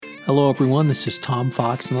Hello, everyone. This is Tom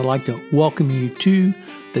Fox, and I'd like to welcome you to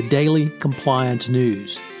the Daily Compliance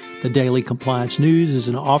News. The Daily Compliance News is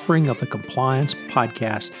an offering of the Compliance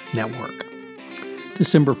Podcast Network.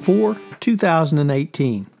 December 4,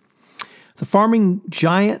 2018. The farming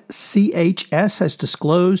giant CHS has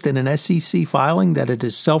disclosed in an SEC filing that it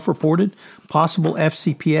has self-reported possible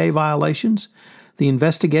FCPA violations. The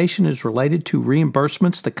investigation is related to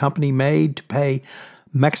reimbursements the company made to pay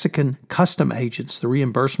Mexican custom agents. The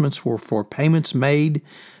reimbursements were for payments made,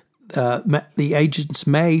 the agents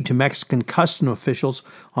made to Mexican custom officials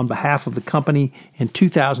on behalf of the company in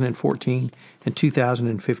 2014 and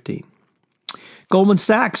 2015. Goldman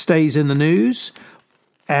Sachs stays in the news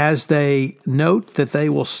as they note that they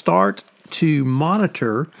will start to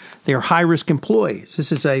monitor their high-risk employees.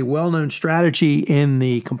 This is a well-known strategy in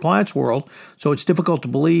the compliance world, so it's difficult to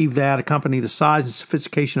believe that a company the size and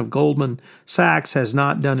sophistication of Goldman Sachs has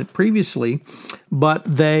not done it previously, but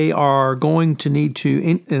they are going to need to,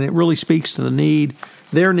 and it really speaks to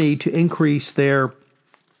their need to increase their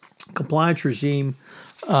compliance regime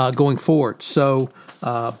going forward. So,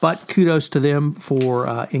 but kudos to them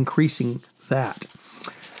for increasing that.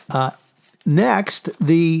 Next,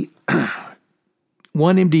 the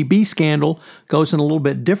 1MDB scandal goes in a little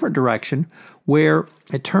bit different direction, where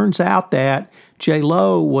it turns out that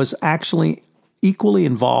J.Lo was actually equally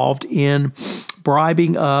involved in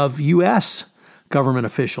bribing of U.S. government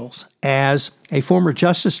officials, as a former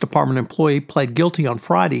Justice Department employee pled guilty on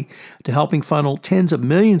Friday to helping funnel tens of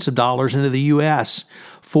millions of dollars into the U.S.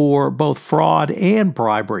 for both fraud and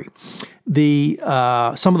bribery.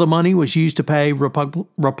 Some of the money was used to pay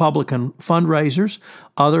Republican fundraisers.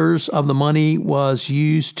 Others of the money was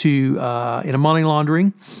used to in a money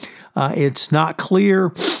laundering. It's not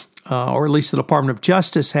clear, or at least the Department of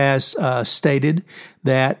Justice has stated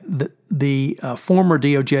that the former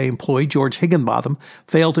DOJ employee, George Higginbotham,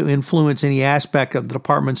 failed to influence any aspect of the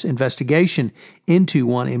department's investigation into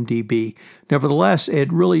 1MDB. Nevertheless,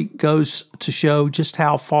 it really goes to show just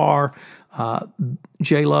how far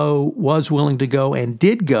J.Lo was willing to go and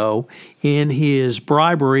did go in his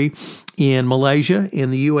bribery in Malaysia,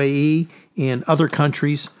 in the UAE, in other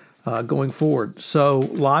countries going forward. So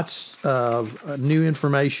lots of new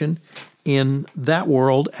information in that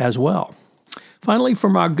world as well. Finally,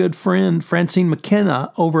 from our good friend Francine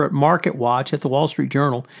McKenna over at MarketWatch at the Wall Street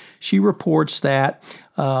Journal, she reports that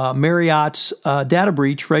Marriott's data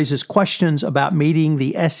breach raises questions about meeting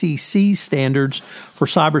the SEC standards for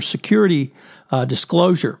cybersecurity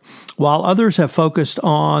disclosure. While others have focused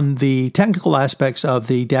on the technical aspects of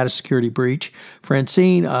the data security breach,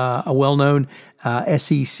 Francine, a well-known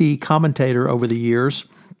SEC commentator over the years,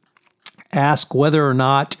 asked whether or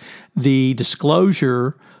not the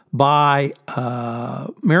disclosure by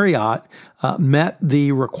Marriott met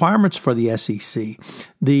the requirements for the SEC.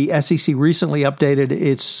 The SEC recently updated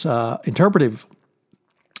its interpretive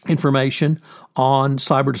information on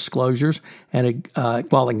cyber disclosures, and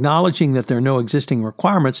while acknowledging that there are no existing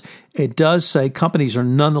requirements, it does say companies are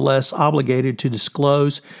nonetheless obligated to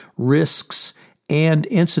disclose risks and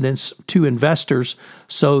incidents to investors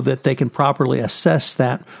so that they can properly assess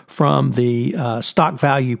that from the stock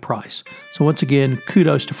value price. So once again,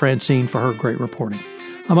 kudos to Francine for her great reporting.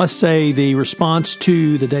 I must say the response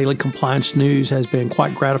to the Daily Compliance News has been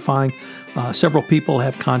quite gratifying. Several people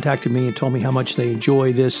have contacted me and told me how much they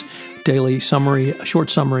enjoy this daily summary, a short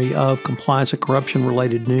summary of compliance and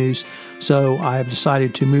corruption-related news. So I have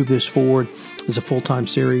decided to move this forward as a full-time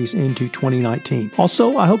series into 2019.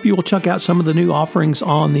 Also, I hope you will check out some of the new offerings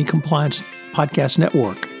on the Compliance Podcast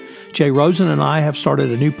Network. Jay Rosen and I have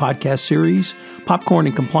started a new podcast series, Popcorn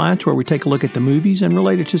and Compliance, where we take a look at the movies and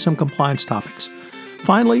relate it to some compliance topics.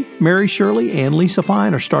 Finally, Mary Shirley and Lisa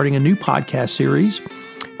Fine are starting a new podcast series,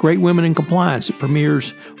 Great Women in Compliance. It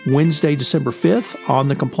premieres Wednesday, December 5th on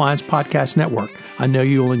the Compliance Podcast Network. I know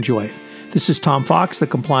you'll enjoy it. This is Tom Fox, the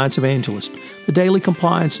Compliance Evangelist. The Daily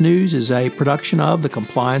Compliance News is a production of the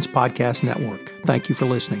Compliance Podcast Network. Thank you for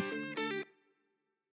listening.